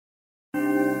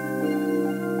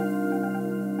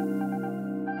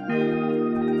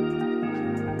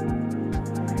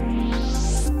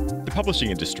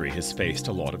publishing industry has faced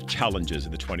a lot of challenges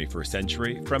in the 21st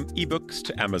century, from ebooks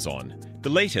to Amazon. The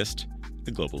latest,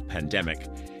 the global pandemic.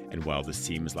 And while this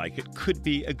seems like it could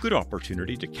be a good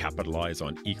opportunity to capitalize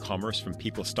on e-commerce from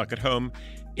people stuck at home,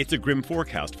 it's a grim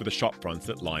forecast for the shopfronts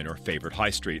that line our favorite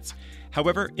high streets.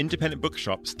 However, independent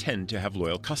bookshops tend to have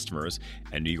loyal customers,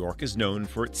 and New York is known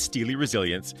for its steely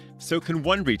resilience, so can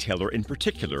one retailer in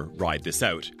particular ride this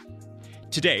out?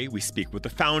 Today, we speak with the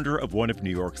founder of one of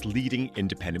New York's leading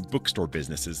independent bookstore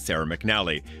businesses, Sarah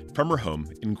McNally, from her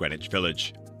home in Greenwich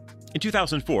Village. In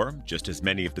 2004, just as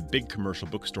many of the big commercial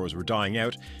bookstores were dying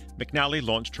out, McNally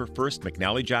launched her first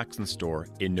McNally Jackson store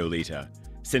in Nolita.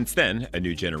 Since then, a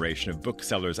new generation of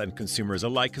booksellers and consumers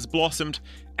alike has blossomed,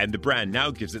 and the brand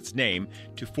now gives its name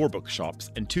to 4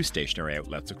 bookshops and 2 stationery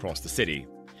outlets across the city.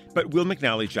 But will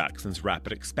McNally Jackson's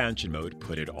rapid expansion mode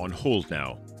put it on hold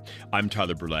now? I'm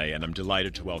Tyler Brulé, and I'm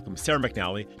delighted to welcome Sarah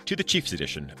McNally to the Chiefs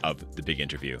edition of The Big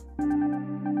Interview.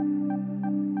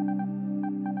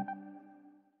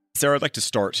 Sarah, I'd like to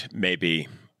start maybe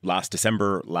last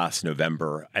December, last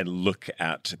November, and look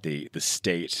at the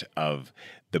state of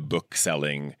the book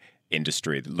selling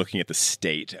industry, looking at the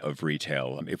state of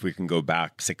retail. If we can go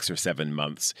back 6 or 7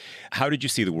 months, how did you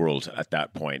see the world at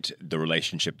that point? The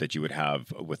relationship that you would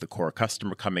have with the core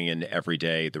customer coming in every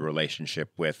day, the relationship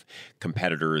with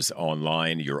competitors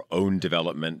online, your own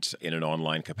development in an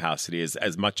online capacity,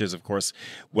 as much as, of course,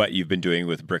 what you've been doing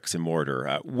with bricks and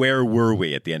mortar. Where were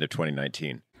we at the end of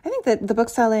 2019? I think that the book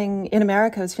selling in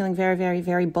America was feeling very, very,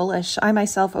 very bullish. I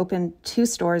myself opened 2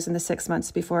 stores in the 6 months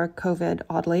before COVID,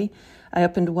 oddly. I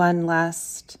opened one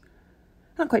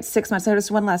not quite 6 months, I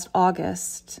noticed one last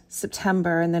August,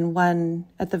 September, and then one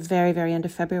at the very, very end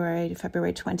of February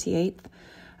 28th.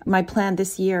 My plan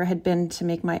this year had been to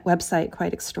make my website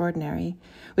quite extraordinary,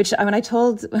 which when I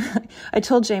told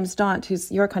James Daunt, who's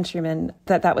your countryman,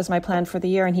 that was my plan for the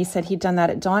year, and he said he'd done that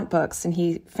at Daunt Books, and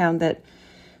he found that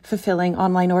fulfilling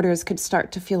online orders could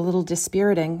start to feel a little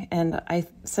dispiriting. And I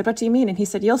said, what do you mean? And he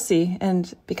said, you'll see.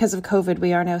 And because of COVID,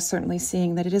 we are now certainly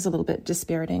seeing that it is a little bit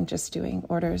dispiriting just doing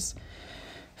orders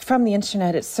from the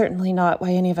internet. It's certainly not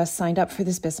why any of us signed up for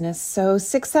this business. So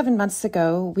 6-7 months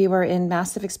ago, we were in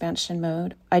massive expansion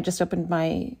mode. I just opened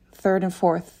my 3rd and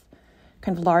 4th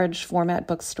kind of large format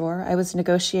bookstore. I was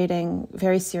negotiating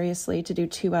very seriously to do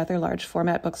 2 other large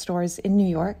format bookstores in New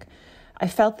York. I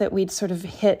felt that we'd sort of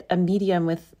hit a medium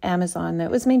with Amazon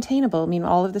that was maintainable. I mean,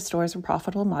 all of the stores were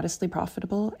profitable, modestly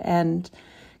profitable, and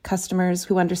customers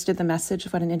who understood the message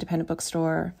of what an independent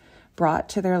bookstore brought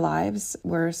to their lives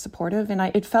were supportive. And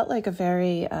it felt like a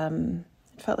very,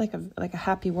 like a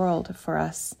happy world for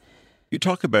us. You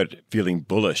talk about feeling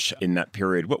bullish in that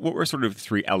period. What were sort of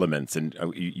 3 elements? And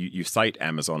you cite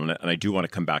Amazon, and I do want to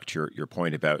come back to your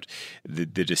point about the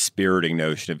dispiriting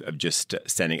notion of just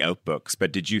sending out books.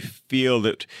 But did you feel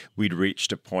that we'd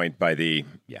reached a point by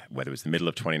whether it was the middle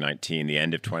of 2019, the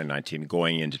end of 2019,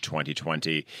 going into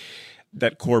 2020,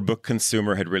 that core book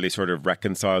consumer had really sort of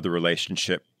reconciled the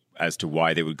relationship as to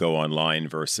why they would go online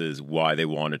versus why they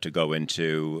wanted to go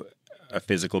into a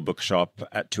physical bookshop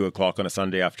at 2:00 on a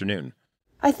Sunday afternoon?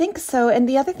 I think so. And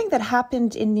the other thing that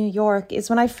happened in New York is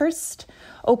when I first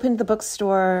opened the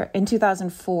bookstore in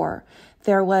 2004,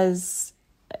 there was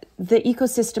the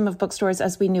ecosystem of bookstores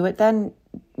as we knew it then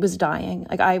was dying.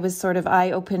 Like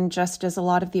I opened just as a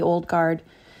lot of the old guard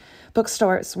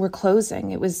bookstores were closing.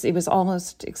 It was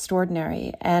almost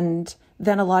extraordinary. And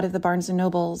then a lot of the Barnes and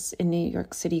Nobles in New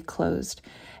York City closed.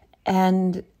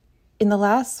 And in the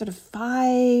last sort of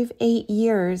 5-8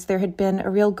 years, there had been a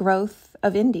real growth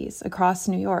of indies across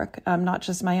New York, not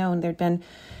just my own. There'd been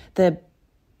the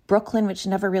Brooklyn, which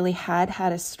never really had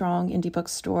a strong indie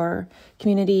bookstore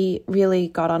community, really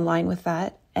got online with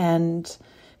that. And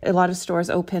a lot of stores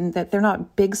opened that they're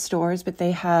not big stores, but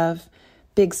they have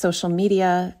big social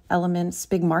media elements,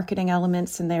 big marketing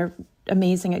elements, and they're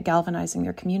amazing at galvanizing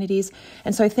their communities.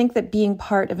 And so I think that being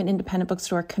part of an independent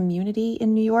bookstore community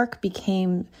in New York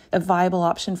became a viable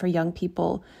option for young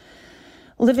people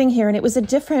living here. And it was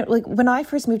when I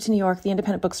first moved to New York, the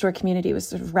independent bookstore community was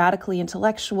sort of radically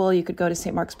intellectual. You could go to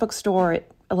St. Mark's Bookstore at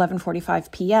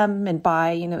 11:45 p.m. and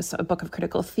buy, a book of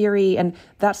critical theory. And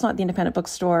that's not the independent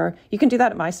bookstore. You can do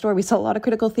that at my store. We sell a lot of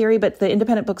critical theory, but the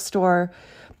independent bookstore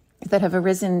that have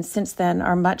arisen since then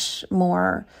are much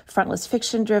more frontless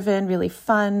fiction driven, really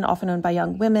fun, often owned by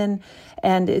young women.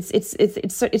 And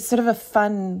it's sort of a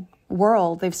fun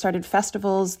world. They've started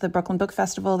festivals, the Brooklyn Book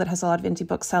Festival that has a lot of indie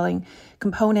book selling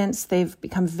components. They've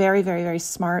become very, very, very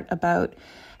smart about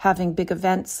having big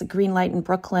events. Greenlight in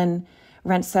Brooklyn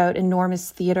rents out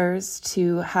enormous theaters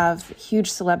to have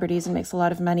huge celebrities and makes a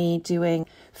lot of money doing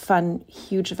fun,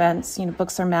 huge events.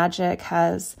 Books Are Magic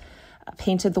has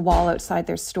painted the wall outside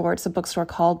their store. It's a bookstore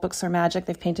called Books Are Magic.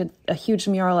 They've painted a huge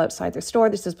mural outside their store.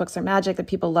 This is Books Are Magic, that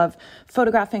people love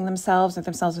photographing themselves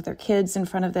with their kids in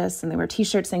front of this. And they wear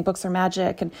t-shirts saying Books Are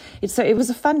Magic. And it was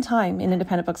a fun time in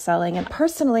independent book selling. And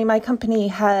personally, my company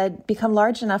had become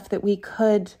large enough that we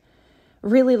could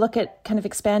really look at kind of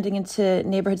expanding into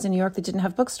neighborhoods in New York that didn't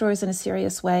have bookstores in a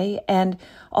serious way. And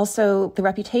also the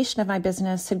reputation of my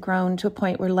business had grown to a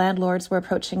point where landlords were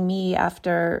approaching me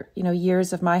after,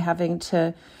 years of my having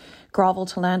to grovel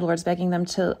to landlords, begging them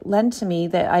to lend to me,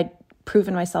 that I'd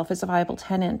proven myself as a viable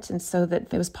tenant. And so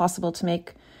that it was possible to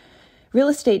make real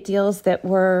estate deals that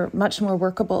were much more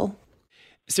workable.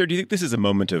 Sarah, do you think this is a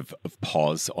moment of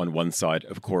pause on one side?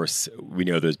 Of course, we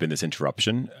know there's been this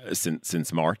interruption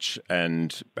since March.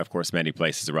 And of course, many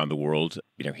places around the world,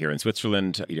 here in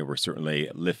Switzerland, we're certainly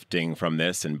lifting from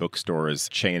this, and bookstores,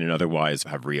 chain and otherwise,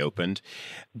 have reopened.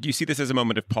 Do you see this as a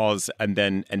moment of pause and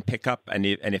pick up? And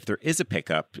if there is a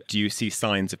pickup, do you see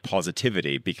signs of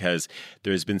positivity? Because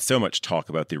there's been so much talk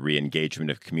about the re-engagement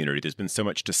of community. There's been so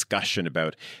much discussion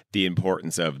about the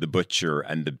importance of the butcher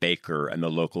and the baker and the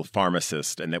local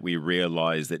pharmacist, and that we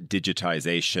realize that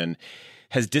digitization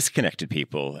has disconnected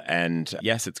people. And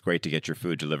yes, it's great to get your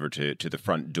food delivered to the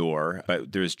front door,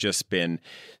 but there's just been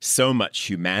so much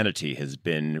humanity has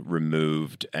been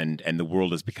removed, and the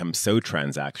world has become so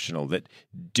transactional that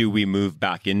do we move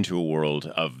back into a world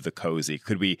of the cozy?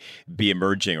 Could we be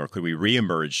emerging, or could we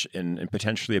re-emerge in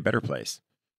potentially a better place?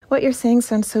 What you're saying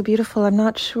sounds so beautiful. I'm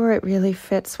not sure it really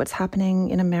fits what's happening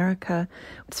in America.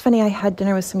 It's funny, I had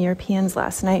dinner with some Europeans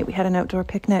last night. We had an outdoor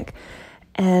picnic,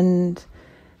 and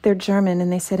they're German, and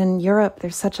they said in Europe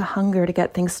there's such a hunger to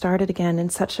get things started again,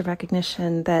 and such a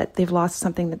recognition that they've lost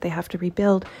something that they have to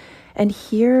rebuild. And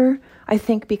here, I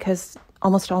think because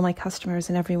almost all my customers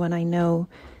and everyone I know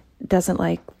doesn't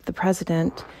like the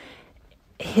president,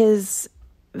 his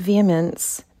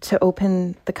vehemence to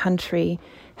open the country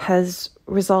has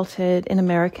resulted in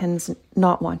Americans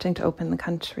not wanting to open the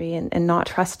country and not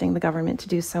trusting the government to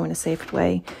do so in a safe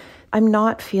way. I'm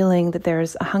not feeling that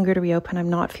there's a hunger to reopen. I'm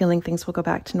not feeling things will go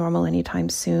back to normal anytime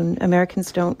soon.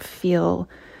 Americans don't feel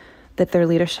that their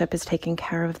leadership is taking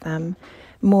care of them.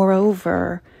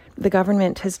 Moreover, the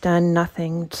government has done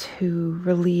nothing to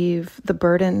relieve the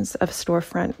burdens of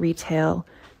storefront retail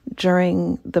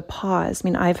during the pause. I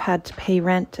mean, I've had to pay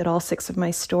rent at all 6 of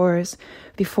my stores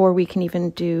before we can even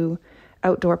do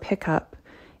outdoor pickup.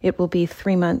 It will be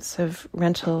 3 months of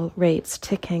rental rates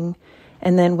ticking.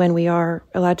 And then when we are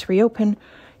allowed to reopen,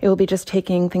 it will be just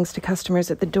taking things to customers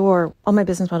at the door. All my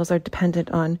business models are dependent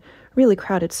on really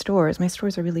crowded stores. My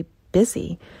stores are really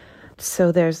busy.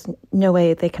 So there's no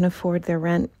way they can afford their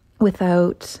rent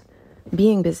without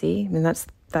being busy. I mean,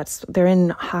 they're in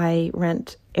high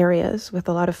rent areas with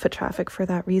a lot of foot traffic for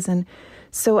that reason.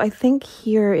 So I think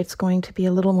here it's going to be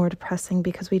a little more depressing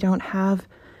because we don't have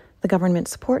the government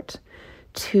support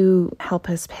to help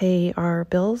us pay our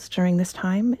bills during this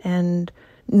time, and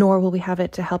nor will we have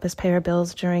it to help us pay our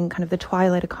bills during kind of the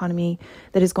twilight economy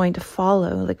that is going to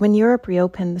follow. Like when Europe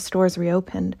reopened, the stores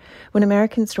reopened. When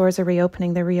American stores are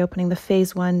reopening, they're reopening. The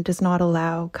phase 1 does not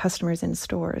allow customers in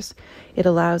stores. It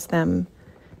allows them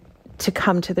to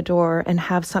come to the door and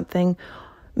have something.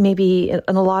 Maybe in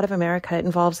a lot of America, it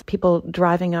involves people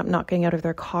driving up, not getting out of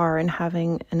their car, and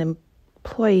having an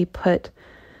employee put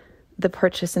the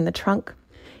purchase in the trunk.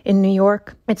 In New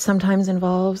York, it sometimes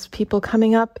involves people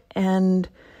coming up and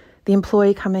the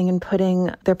employee coming and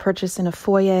putting their purchase in a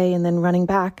foyer and then running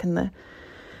back, and the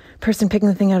person picking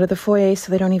the thing out of the foyer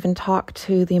so they don't even talk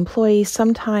to the employee.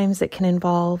 Sometimes it can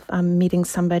involve meeting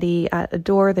somebody at a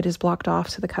door that is blocked off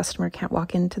so the customer can't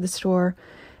walk into the store,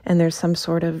 and there's some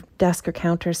sort of desk or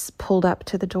counter pulled up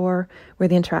to the door where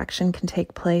the interaction can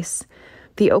take place.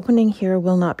 The opening here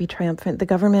will not be triumphant. The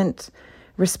government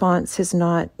response has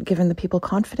not given the people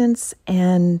confidence,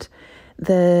 and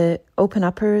the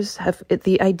open-uppers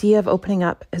the idea of opening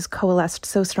up has coalesced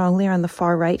so strongly on the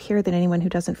far right here that anyone who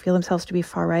doesn't feel themselves to be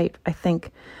far right, I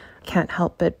think, can't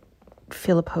help but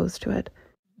feel opposed to it.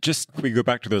 Just we go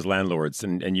back to those landlords,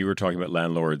 and you were talking about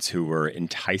landlords who were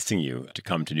enticing you to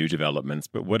come to new developments.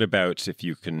 But what about, if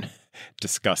you can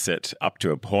discuss it up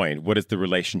to a point, what has the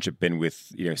relationship been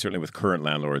with, certainly with current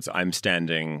landlords? I'm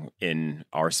standing in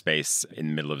our space in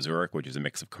the middle of Zurich, which is a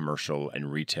mix of commercial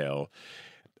and retail.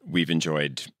 We've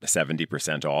enjoyed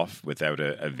 70% off without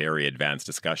a very advanced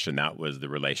discussion. That was the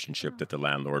relationship that the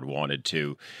landlord wanted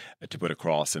to put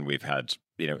across. And we've had,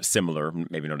 similar,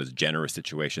 maybe not as generous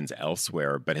situations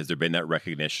elsewhere. But has there been that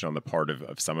recognition on the part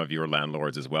of some of your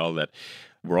landlords as well that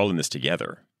we're all in this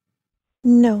together?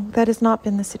 No, that has not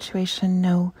been the situation,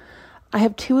 no. I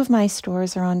have two of my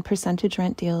stores are on percentage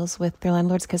rent deals with their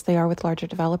landlords because they are with larger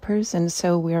developers. And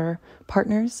so we're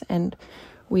partners and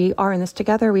we are in this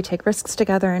together. We take risks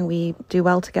together and we do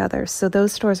well together. So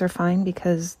those stores are fine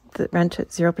because the rent at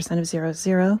 0% of 0 is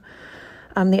 0.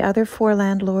 The other four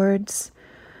landlords,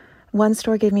 one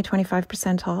store gave me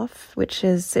 25% off, which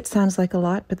is, it sounds like a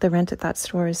lot, but the rent at that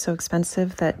store is so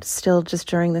expensive that still just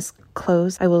during this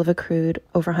close, I will have accrued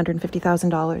over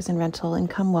 $150,000 in rental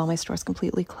income while my store's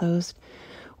completely closed.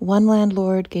 One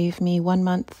landlord gave me 1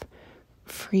 month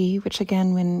free, which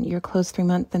again, when you're closed 3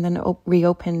 months and then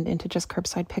reopened into just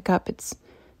curbside pickup, it's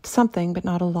something, but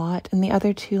not a lot. And the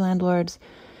other two landlords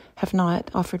have not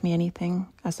offered me anything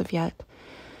as of yet.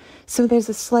 So there's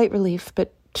a slight relief,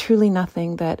 but truly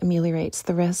nothing that ameliorates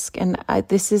the risk. And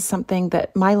this is something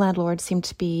that my landlords seem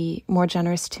to be more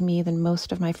generous to me than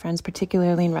most of my friends,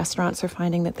 particularly in restaurants, are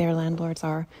finding that their landlords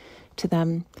are to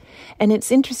them. And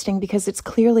it's interesting because it's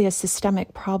clearly a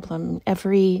systemic problem.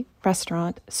 Every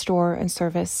restaurant, store, and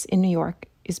service in New York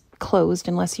is closed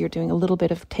unless you're doing a little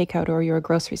bit of takeout or you're a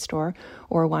grocery store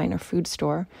or a wine or food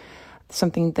store.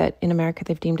 Something that in America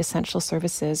they've deemed essential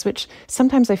services, which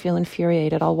sometimes I feel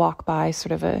infuriated. I'll walk by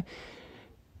sort of a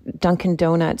Dunkin'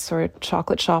 Donuts or a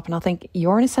chocolate shop and I'll think,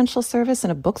 you're an essential service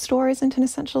and a bookstore isn't an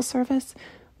essential service?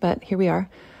 But here we are.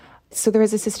 So there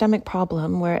is a systemic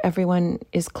problem where everyone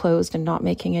is closed and not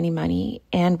making any money.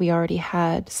 And we already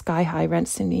had sky-high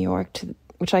rents in New York,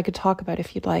 which I could talk about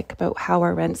if you'd like, about how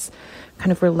our rents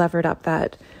kind of were levered up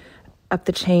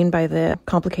the chain by the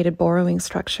complicated borrowing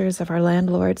structures of our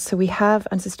landlords. So we have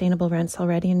unsustainable rents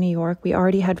already in New York. We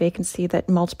already had vacancy that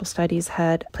multiple studies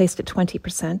had placed at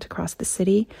 20% across the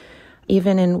city.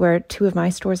 Even in where two of my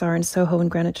stores are in Soho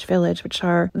and Greenwich Village, which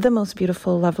are the most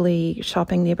beautiful, lovely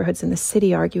shopping neighborhoods in the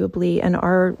city, arguably. And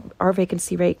our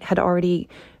vacancy rate had already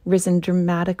risen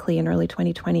dramatically in early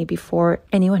 2020 before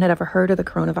anyone had ever heard of the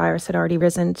coronavirus, had already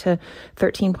risen to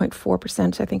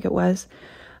 13.4%, I think it was.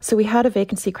 So we had a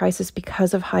vacancy crisis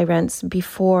because of high rents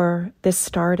before this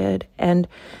started. And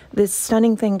this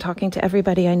stunning thing, talking to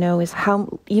everybody I know, is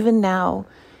how even now,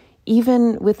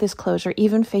 even with this closure,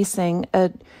 even facing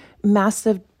a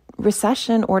massive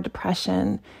recession or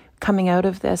depression coming out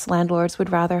of this, landlords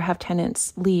would rather have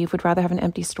tenants leave, would rather have an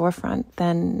empty storefront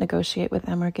than negotiate with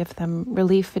them or give them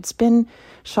relief. It's been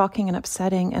shocking and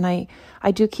upsetting. And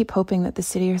I do keep hoping that the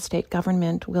city or state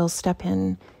government will step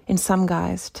in some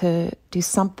guise to do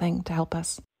something to help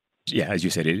us. Yeah, as you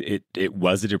said, it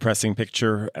was a depressing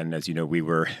picture, and as you know, we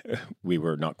were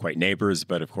not quite neighbors,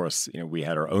 but of course, we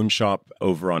had our own shop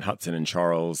over on Hudson and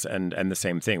Charles, and the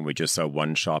same thing. We just saw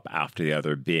one shop after the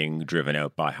other being driven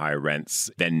out by high rents,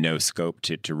 then no scope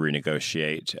to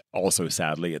renegotiate. Also,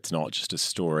 sadly, it's not just a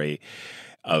story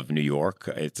of New York.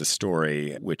 It's a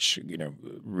story which,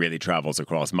 really travels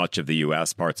across much of the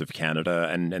US, parts of Canada,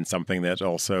 and something that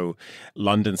also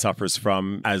London suffers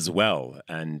from as well.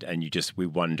 And we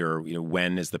wonder,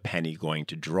 when is the penny going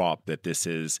to drop that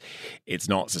it's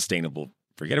not sustainable?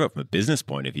 Forget about from a business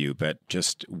point of view, but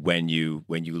just when you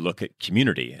look at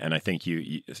community. And I think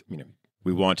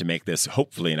we want to make this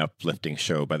hopefully an uplifting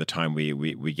show by the time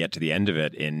we get to the end of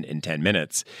it in 10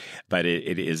 minutes. But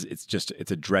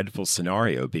it's a dreadful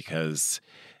scenario because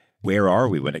where are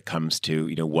we when it comes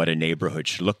to, what a neighborhood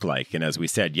should look like? And as we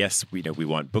said, yes, we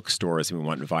want bookstores and we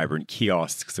want vibrant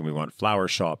kiosks and we want flower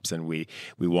shops and we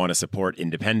want to support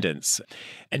independence.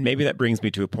 And maybe that brings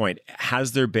me to a point.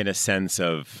 Has there been a sense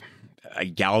of a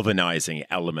galvanizing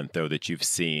element, though, that you've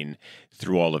seen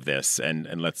through all of this?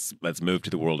 And let's move to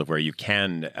the world of where you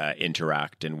can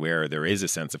interact and where there is a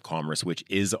sense of commerce, which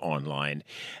is online.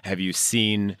 Have you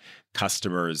seen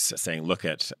customers saying, look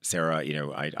at Sarah,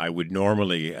 I would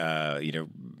normally,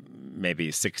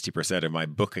 maybe 60% of my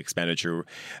book expenditure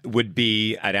would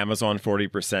be at Amazon,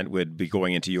 40% would be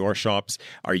going into your shops.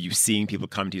 Are you seeing people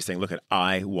come to you saying, look,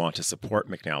 I want to support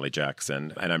McNally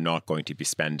Jackson and I'm not going to be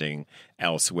spending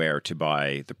elsewhere to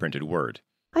buy the printed word?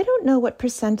 I don't know what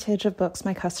percentage of books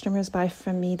my customers buy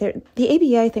from me. The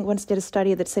ABA, I think, once did a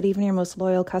study that said even your most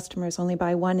loyal customers only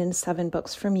buy 1 in 7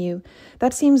 books from you.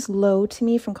 That seems low to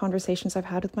me from conversations I've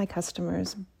had with my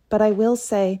customers. But I will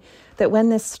say that when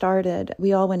this started,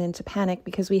 we all went into panic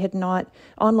because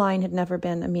online had never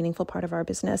been a meaningful part of our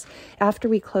business. After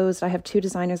we closed, I have 2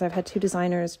 designers. I've had 2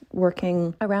 designers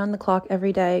working around the clock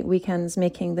every day, weekends,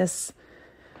 making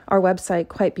our website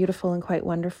quite beautiful and quite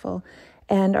wonderful.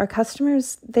 And our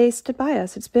customers, they stood by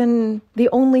us. It's been the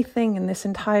only thing in this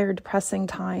entire depressing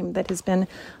time that has been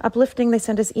uplifting. They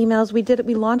sent us emails.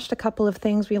 We launched a couple of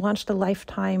things. We launched a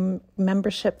lifetime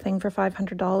membership thing for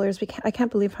 $500. I can't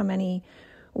believe how many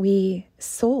we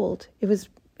sold. It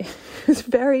was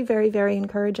very, very, very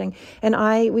encouraging. And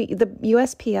the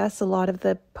USPS, a lot of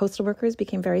the postal workers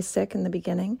became very sick in the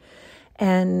beginning.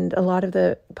 And a lot of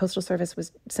the postal service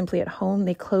was simply at home.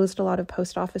 They closed a lot of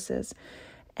post offices.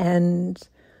 And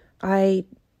I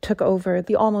took over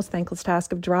the almost thankless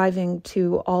task of driving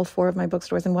to all 4 of my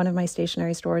bookstores and one of my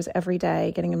stationery stores every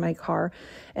day, getting in my car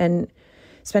and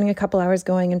spending a couple hours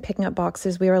going and picking up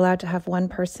boxes. We were allowed to have one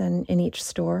person in each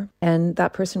store, and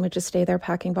that person would just stay there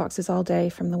packing boxes all day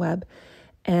from the web.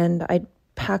 And I'd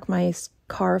pack my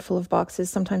car full of boxes.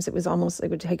 Sometimes it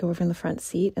would take over from the front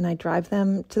seat, and I'd drive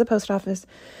them to the post office,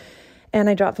 and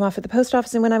I drop them off at the post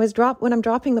office. And when I'm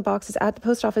dropping the boxes at the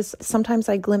post office, sometimes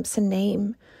I glimpse a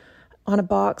name on a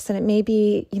box, and it may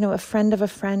be, a friend of a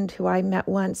friend who I met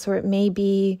once, or it may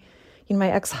be, my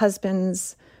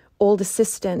ex-husband's old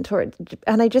assistant,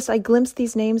 and I glimpse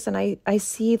these names, and I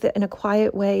see that in a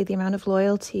quiet way, the amount of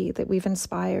loyalty that we've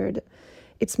inspired.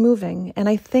 It's moving. And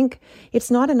I think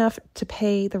it's not enough to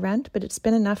pay the rent, but it's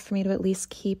been enough for me to at least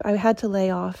keep. I had to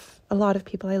lay off a lot of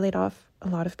people. I laid off a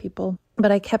lot of people,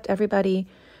 but I kept everybody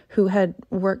who had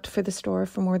worked for the store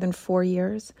for more than 4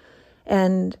 years.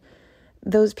 And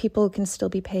those people can still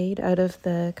be paid out of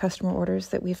the customer orders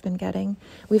that we've been getting.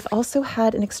 We've also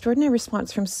had an extraordinary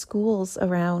response from schools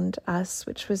around us,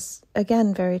 which was,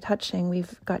 again, very touching.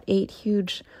 We've got 8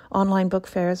 huge online book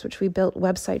fairs, which we built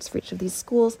websites for each of these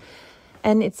schools.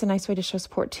 And it's a nice way to show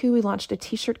support, too. We launched a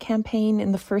T-shirt campaign.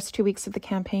 In the first 2 weeks of the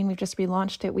campaign, we've just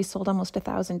relaunched it. We sold almost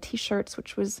 1,000 T-shirts,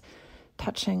 which was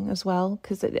touching as well,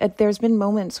 because there's been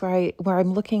moments where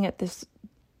I'm looking at this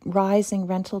rising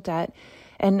rental debt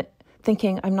and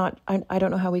thinking, I don't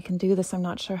know how we can do this. I'm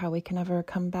not sure how we can ever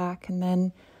come back. And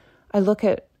then I look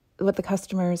at what the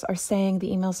customers are saying, the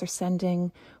emails they're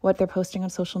sending, what they're posting on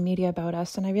social media about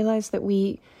us. And I realize that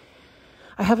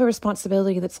I have a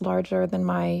responsibility that's larger than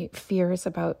my fears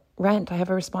about rent. I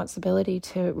have a responsibility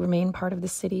to remain part of the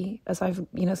city, as I've,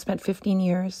 spent 15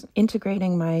 years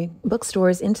integrating my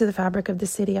bookstores into the fabric of the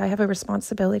city. I have a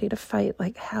responsibility to fight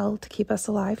like hell to keep us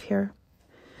alive here.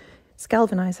 It's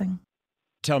galvanizing.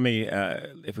 Tell me,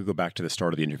 if we go back to the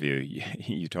start of the interview,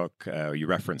 you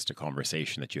referenced a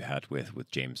conversation that you had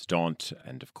with James Daunt,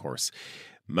 and of course,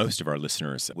 most of our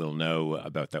listeners will know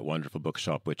about that wonderful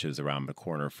bookshop, which is around the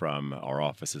corner from our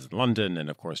offices in London.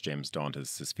 And of course, James Daunt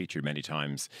has featured many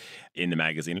times in the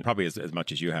magazine, probably as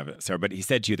much as you have, Sarah. But he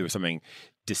said to you there was something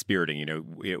dispiriting,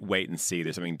 wait and see.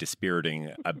 There's something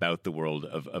dispiriting about the world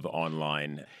of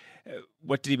online.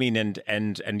 What did he mean,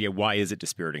 and why is it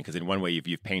dispiriting? Because in one way,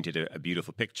 you've painted a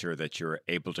beautiful picture that you're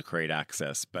able to create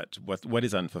access, but what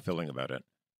is unfulfilling about it?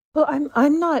 Well,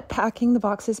 I'm not packing the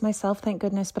boxes myself, thank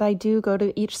goodness, but I do go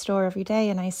to each store every day,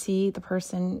 and I see the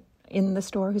person in the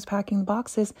store who's packing the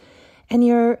boxes, and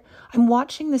I'm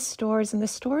watching the stores, and the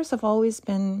stores have always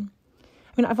been.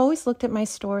 I've always looked at my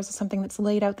stores as something that's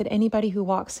laid out that anybody who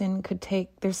walks in could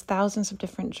take. There's thousands of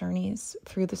different journeys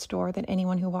through the store that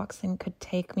anyone who walks in could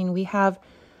take. We have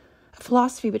a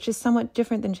philosophy which is somewhat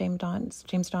different than James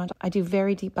Daunt. I do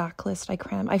very deep backlist.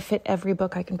 I fit every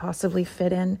book I can possibly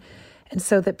fit in, and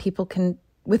so that people can,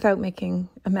 without making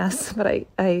a mess, but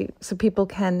so people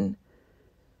can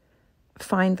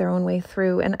find their own way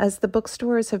through. And as the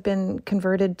bookstores have been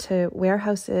converted to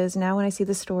warehouses, now when I see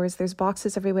the stores, there's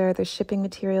boxes everywhere, there's shipping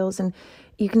materials, and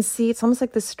you can see it's almost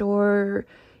like the store,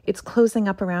 it's closing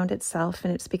up around itself,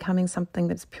 and it's becoming something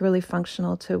that's purely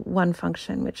functional to one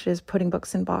function, which is putting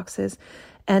books in boxes.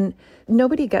 And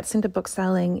nobody gets into book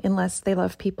selling unless they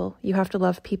love people. You have to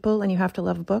love people and you have to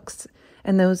love books.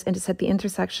 And it's at the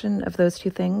intersection of those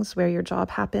two things where your job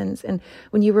happens. And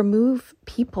when you remove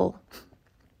people,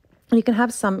 you can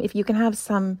have some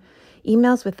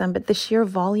emails with them, but the sheer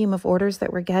volume of orders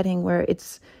that we're getting, where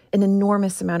it's an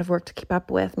enormous amount of work to keep up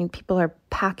with. People are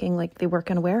packing like they work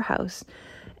in a warehouse,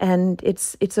 and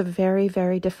it's a very,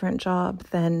 very different job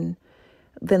than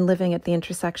living at the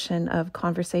intersection of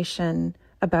conversation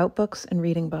about books and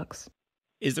reading books.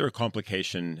 Is there a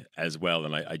complication as well?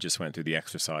 And I just went through the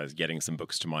exercise getting some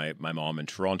books to my mom in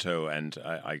Toronto, and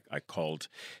I called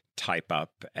Type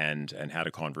Up and had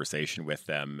a conversation with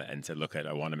them and said, look,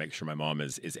 I want to make sure my mom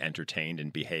is entertained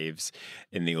and behaves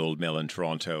in the old mill in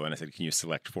Toronto. And I said, can you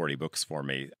select 40 books for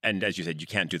me? And as you said, you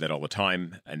can't do that all the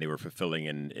time. And they were fulfilling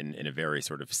in a very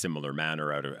sort of similar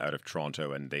manner out of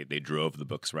Toronto. And they drove the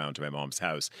books around to my mom's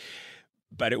house.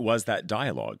 But it was that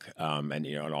dialogue. And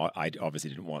I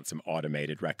obviously didn't want some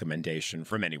automated recommendation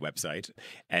from any website.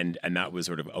 And that was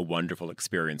sort of a wonderful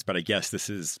experience. But I guess this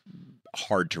is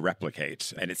hard to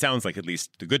replicate. And it sounds like at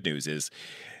least the good news is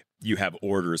you have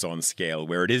orders on scale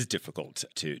where it is difficult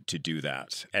to do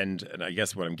that. And I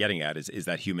guess what I'm getting at is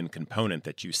that human component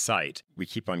that you cite. We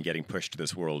keep on getting pushed to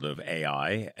this world of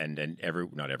AI, and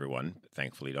not everyone,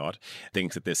 thankfully not,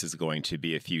 thinks that this is going to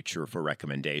be a future for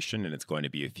recommendation and it's going to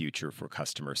be a future for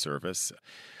customer service.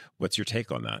 What's your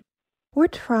take on that? We're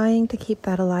trying to keep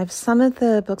that alive. Some of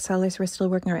the booksellers who are still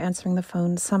working are answering the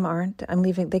phone. Some aren't.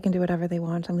 They can do whatever they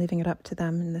want. I'm leaving it up to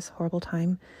them in this horrible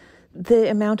time. The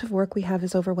amount of work we have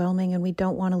is overwhelming, and we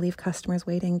don't want to leave customers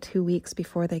waiting 2 weeks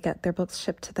before they get their books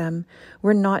shipped to them.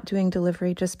 We're not doing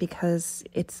delivery just because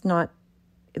it's not,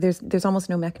 there's almost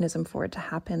no mechanism for it to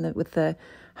happen with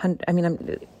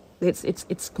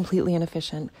it's completely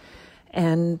inefficient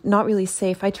and not really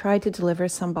safe. I tried to deliver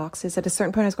some boxes. At a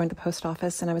certain point, I was going to the post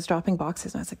office and I was dropping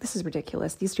boxes and I was like, this is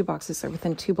ridiculous. These 2 boxes are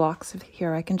within 2 blocks of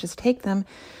here. I can just take them.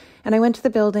 And I went to the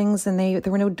buildings and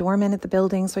there were no doormen at the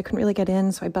building, so I couldn't really get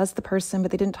in. So I buzzed the person, but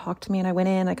they didn't talk to me. And I went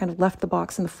in, I kind of left the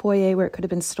box in the foyer where it could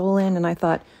have been stolen. And I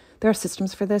thought, there are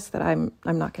systems for this that I'm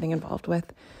not getting involved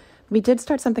with. We did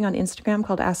start something on Instagram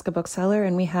called Ask a Bookseller,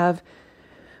 and we had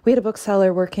a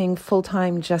bookseller working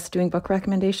full-time just doing book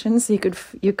recommendations. So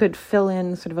you could fill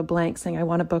in sort of a blank saying, I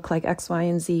want a book like X, Y,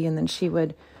 and Z, and then she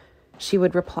would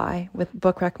reply with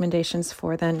book recommendations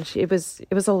for then. It was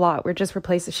a lot. We're just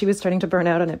replacing. She was starting to burn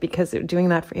out on it because doing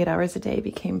that for 8 hours a day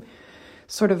became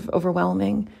sort of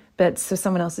overwhelming. But so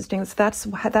someone else is doing this.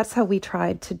 That's how we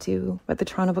tried to do what the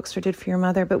Toronto Bookstore did for your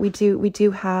mother. But we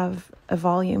do have a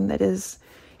volume that it's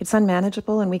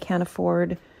unmanageable, and we can't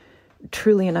afford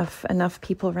truly enough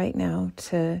people right now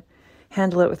to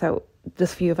handle it without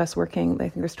just few of us working. I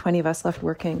think there's 20 of us left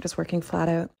working flat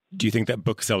out. Do you think that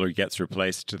bookseller gets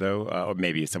replaced, though? Or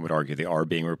maybe some would argue they are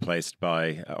being replaced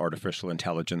by artificial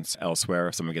intelligence elsewhere.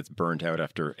 If someone gets burnt out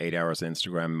after 8 hours on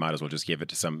Instagram, might as well just give it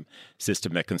to some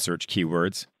system that can search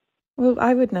keywords. Well,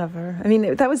 I would never. I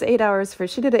mean, that was 8 hours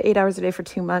she did it 8 hours a day for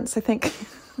 2 months. I think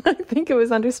it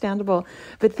was understandable.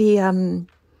 But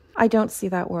I don't see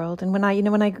that world. And when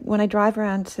I drive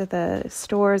around to the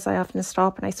stores, I often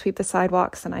stop and I sweep the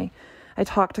sidewalks and I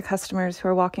talk to customers who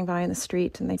are walking by in the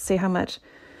street, and they say how much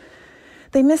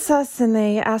they miss us, and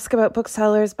they ask about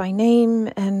booksellers by name.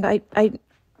 And I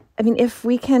mean, if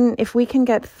we can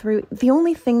get through, the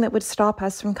only thing that would stop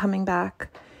us from coming back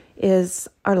is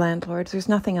our landlords. There's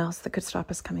nothing else that could stop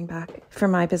us coming back for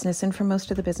my business and for most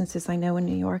of the businesses I know in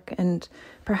New York. And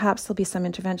perhaps there'll be some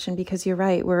intervention, because you're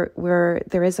right,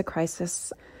 there is a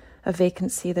crisis, a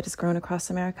vacancy that has grown across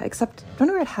America. Except, I don't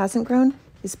know where it hasn't grown,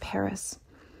 is Paris.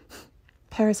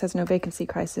 Paris has no vacancy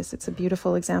crisis. It's a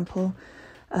beautiful example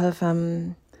of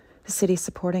the city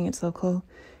supporting its local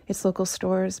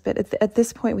stores. But at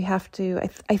this point, we have to,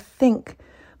 I think,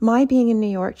 my being in New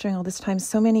York during all this time,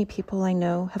 so many people I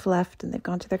know have left and they've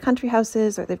gone to their country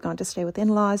houses or they've gone to stay with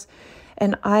in-laws.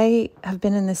 And I have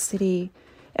been in this city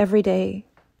every day.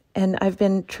 And I've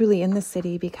been truly in the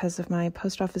city because of my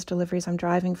post office deliveries. I'm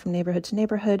driving from neighborhood to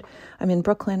neighborhood. I'm in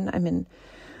Brooklyn. I'm in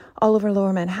all over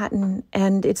Lower Manhattan.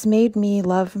 And it's made me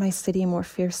love my city more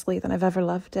fiercely than I've ever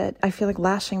loved it. I feel like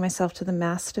lashing myself to the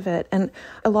mast of it. And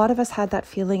a lot of us had that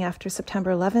feeling after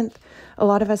September 11th. A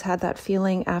lot of us had that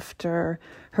feeling after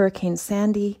Hurricane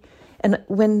Sandy. And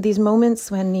when these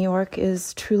moments when New York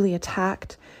is truly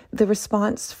attacked, the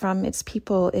response from its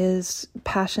people is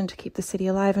passion to keep the city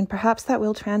alive. And perhaps that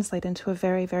will translate into a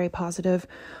very, very positive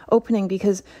opening,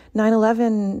 because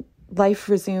 9/11, life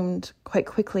resumed quite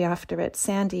quickly after it.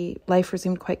 Sandy, life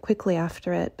resumed quite quickly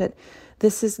after it. But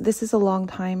this is a long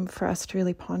time for us to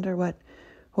really ponder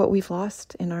what we've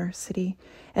lost in our city.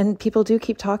 And people do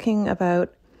keep talking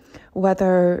about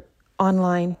whether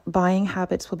online buying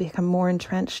habits will become more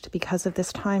entrenched because of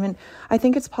this time. And I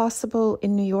think it's possible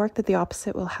in New York that the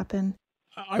opposite will happen.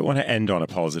 I want to end on a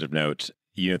positive note.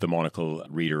 You know the Monocle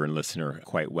reader and listener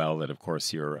quite well, and of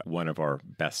course you're one of our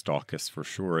best stockists for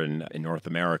sure in North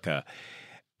America.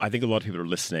 I think a lot of people are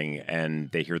listening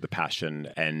and they hear the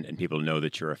passion and people know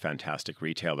that you're a fantastic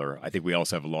retailer. I think we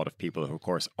also have a lot of people who, of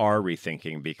course, are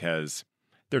rethinking because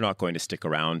they're not going to stick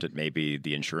around at maybe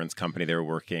the insurance company they're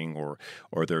working, or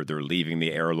they're leaving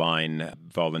the airline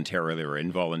voluntarily or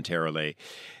involuntarily.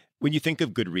 When you think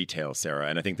of good retail, Sarah,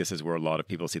 and I think this is where a lot of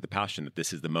people see the passion, that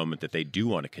this is the moment that they do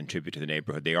want to contribute to the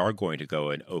neighborhood. They are going to go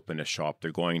and open a shop.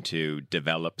 They're going to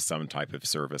develop some type of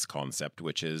service concept,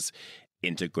 which is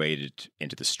integrated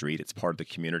into the street. It's part of the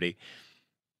community.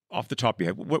 Off the top of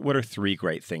your head, what are 3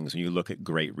 great things when you look at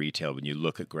great retail, when you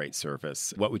look at great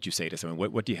service? What would you say to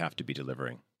someone? What do you have to be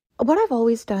delivering? What I've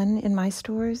always done in my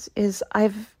stores is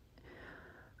I've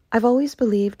always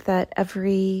believed that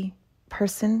every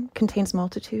person contains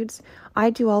multitudes. I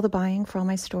do all the buying for all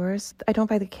my stores. I don't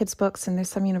buy the kids' books, and there's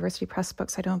some university press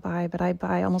books I don't buy, but I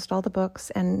buy almost all the books.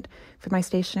 And for my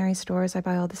stationery stores, I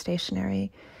buy all the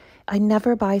stationery. I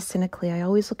never buy cynically. I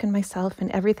always look in myself, and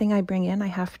everything I bring in, I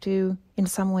have to in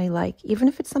some way like. Even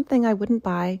if it's something I wouldn't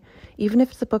buy, even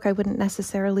if it's a book I wouldn't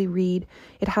necessarily read,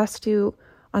 it has to,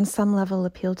 on some level,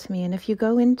 appeal to me. And if you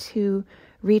go into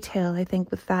retail, I think,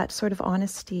 with that sort of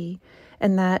honesty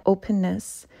and that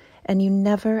openness, and you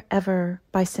never, ever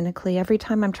buy cynically. Every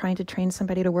time I'm trying to train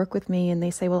somebody to work with me and they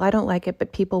say, well, I don't like it,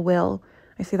 but people will,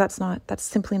 I say, that's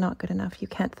simply not good enough. You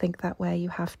can't think that way. You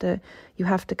have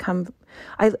to come.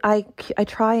 I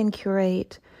try and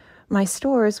curate my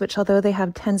stores, which, although they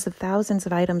have tens of thousands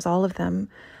of items, all of them,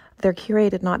 they're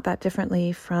curated not that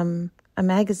differently from a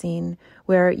magazine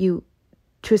where you,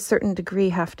 to a certain degree,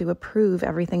 have to approve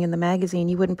everything in the magazine.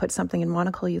 You wouldn't put something in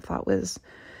Monocle you thought was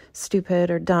stupid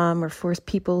or dumb or for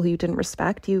people who you didn't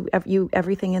respect.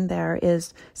 Everything in there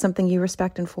is something you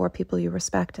respect and for people you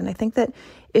respect. And I think that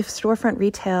if storefront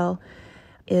retail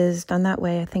is done that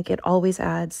way, I think it always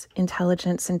adds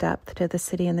intelligence and depth to the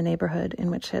city and the neighborhood in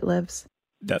which it lives.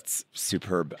 That's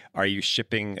superb. Are you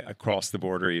shipping across the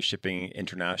border? Are you shipping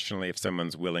internationally if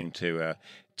someone's willing to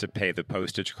pay the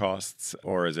postage costs,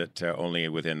 or is it only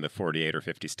within the 48 or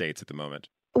 50 states at the moment?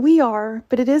 We are,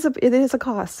 but it is a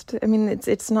cost. I mean,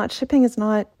 it's not, shipping is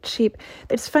not cheap.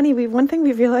 It's funny, one thing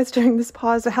we realized during this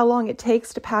pause is how long it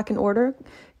takes to pack an order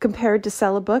compared to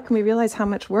sell a book. And we realize how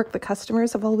much work the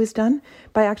customers have always done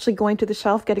by actually going to the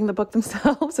shelf, getting the book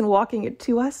themselves and walking it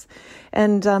to us.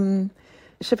 And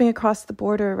shipping across the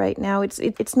border right now,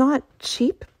 it's not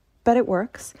cheap, but it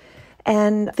works.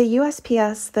 And the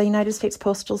USPS, the United States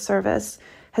Postal Service,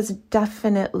 has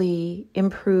definitely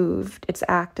improved its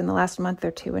act in the last month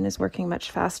or two and is working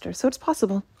much faster. So it's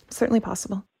possible, certainly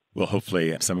possible. Well,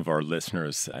 hopefully some of our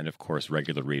listeners and, of course,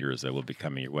 regular readers will be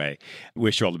coming your way.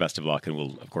 Wish you all the best of luck, and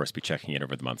we'll, of course, be checking in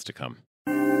over the months to come.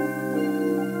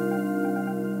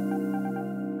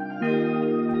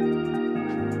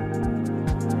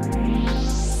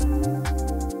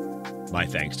 My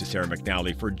thanks to Sarah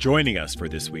McNally for joining us for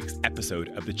this week's episode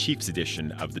of the Chiefs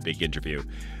edition of The Big Interview.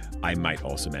 I might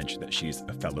also mention that she's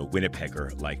a fellow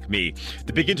Winnipegger like me.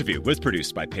 The Big Interview was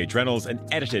produced by Paige Reynolds and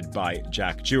edited by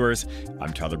Jack Dewars.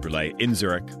 I'm Tyler Brulé in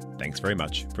Zurich. Thanks very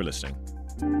much for listening.